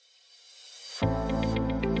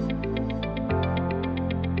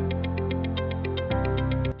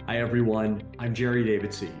Hi everyone, I'm Jerry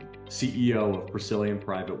Davidsey, CEO of Presilium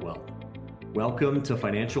Private Wealth. Welcome to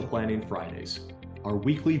Financial Planning Fridays, our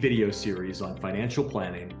weekly video series on financial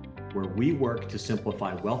planning where we work to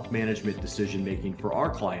simplify wealth management decision-making for our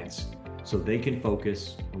clients so they can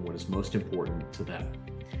focus on what is most important to them.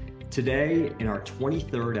 Today, in our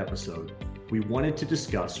 23rd episode, we wanted to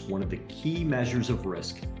discuss one of the key measures of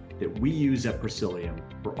risk that we use at Presilium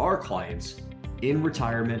for our clients in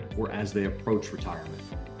retirement or as they approach retirement.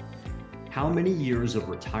 How many years of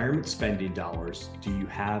retirement spending dollars do you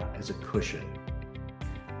have as a cushion?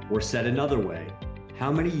 Or said another way,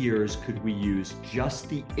 how many years could we use just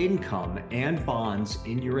the income and bonds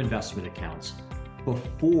in your investment accounts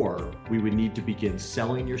before we would need to begin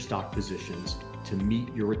selling your stock positions to meet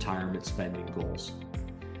your retirement spending goals?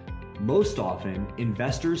 Most often,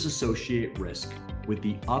 investors associate risk with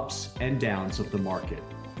the ups and downs of the market.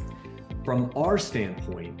 From our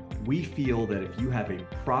standpoint, we feel that if you have a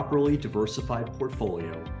properly diversified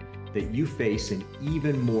portfolio, that you face an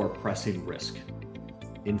even more pressing risk: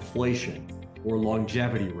 inflation or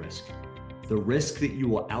longevity risk, the risk that you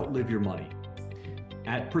will outlive your money.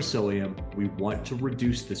 At Presilium, we want to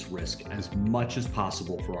reduce this risk as much as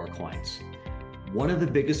possible for our clients. One of the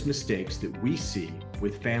biggest mistakes that we see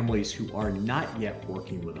with families who are not yet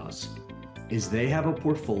working with us is they have a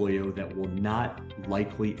portfolio that will not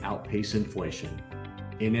likely outpace inflation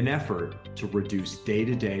in an effort to reduce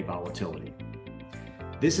day-to-day volatility.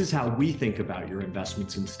 This is how we think about your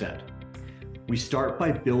investments instead. We start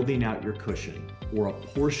by building out your cushion, or a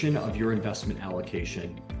portion of your investment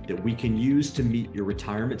allocation that we can use to meet your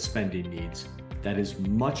retirement spending needs that is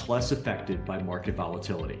much less affected by market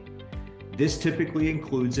volatility. This typically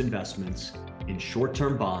includes investments in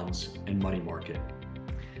short-term bonds and money market.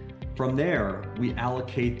 From there, we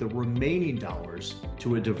allocate the remaining dollars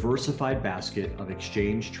to a diversified basket of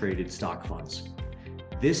exchange-traded stock funds.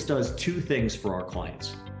 This does two things for our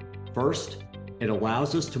clients. First, it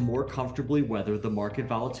allows us to more comfortably weather the market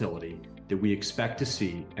volatility that we expect to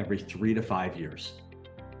see every 3 to 5 years.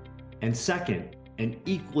 And second, and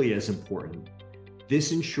equally as important,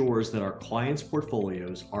 this ensures that our clients'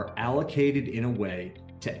 portfolios are allocated in a way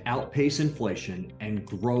to outpace inflation and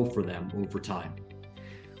grow for them over time.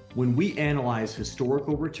 When we analyze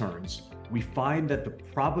historical returns, we find that the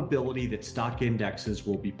probability that stock indexes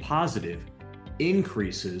will be positive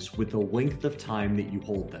increases with the length of time that you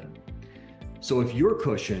hold them. So if your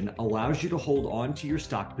cushion allows you to hold on to your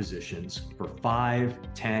stock positions for 5,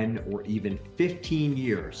 10, or even 15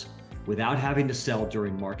 years without having to sell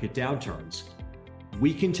during market downturns,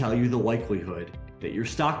 we can tell you the likelihood that your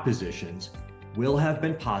stock positions will have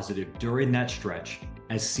been positive during that stretch,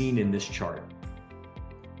 as seen in this chart.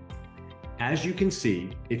 As you can see,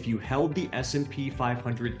 if you held the S&P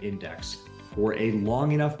 500 index for a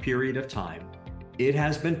long enough period of time, it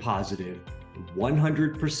has been positive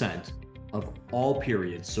 100% of all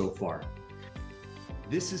periods so far.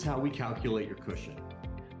 This is how we calculate your cushion.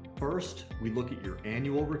 First, we look at your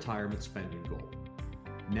annual retirement spending goal.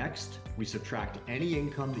 Next, we subtract any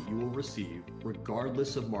income that you will receive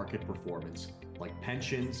regardless of market performance, like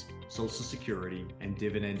pensions, Social Security, and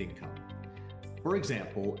dividend income. For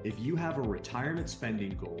example, if you have a retirement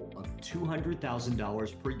spending goal of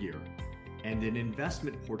 $200,000 per year and an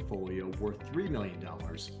investment portfolio worth $3 million,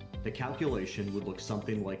 the calculation would look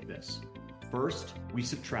something like this. First, we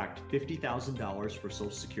subtract $50,000 for Social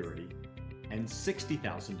Security and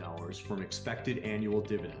 $60,000 from expected annual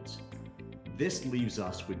dividends. This leaves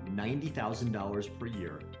us with $90,000 per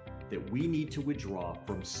year that we need to withdraw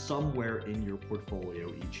from somewhere in your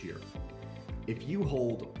portfolio each year. If you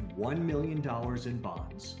hold $1 million in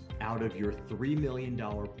bonds out of your $3 million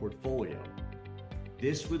portfolio,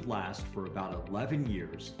 this would last for about 11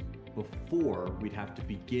 years before we'd have to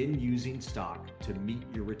begin using stock to meet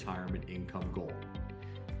your retirement income goal.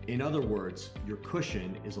 In other words, your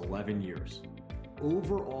cushion is 11 years.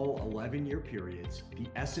 Over all 11-year periods, the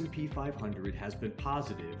S&P 500 has been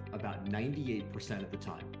positive about 98% of the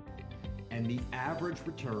time. And the average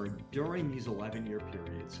return during these 11-year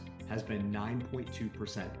periods has been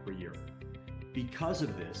 9.2% per year. Because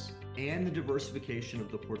of this and the diversification of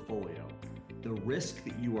the portfolio, the risk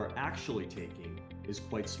that you are actually taking is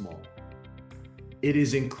quite small. It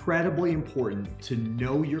is incredibly important to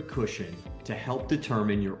know your cushion to help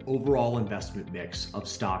determine your overall investment mix of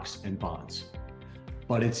stocks and bonds.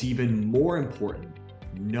 But it's even more important,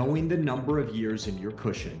 knowing the number of years in your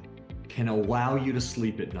cushion can allow you to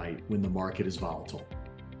sleep at night when the market is volatile.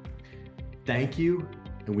 Thank you,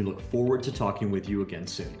 and we look forward to talking with you again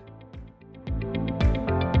soon.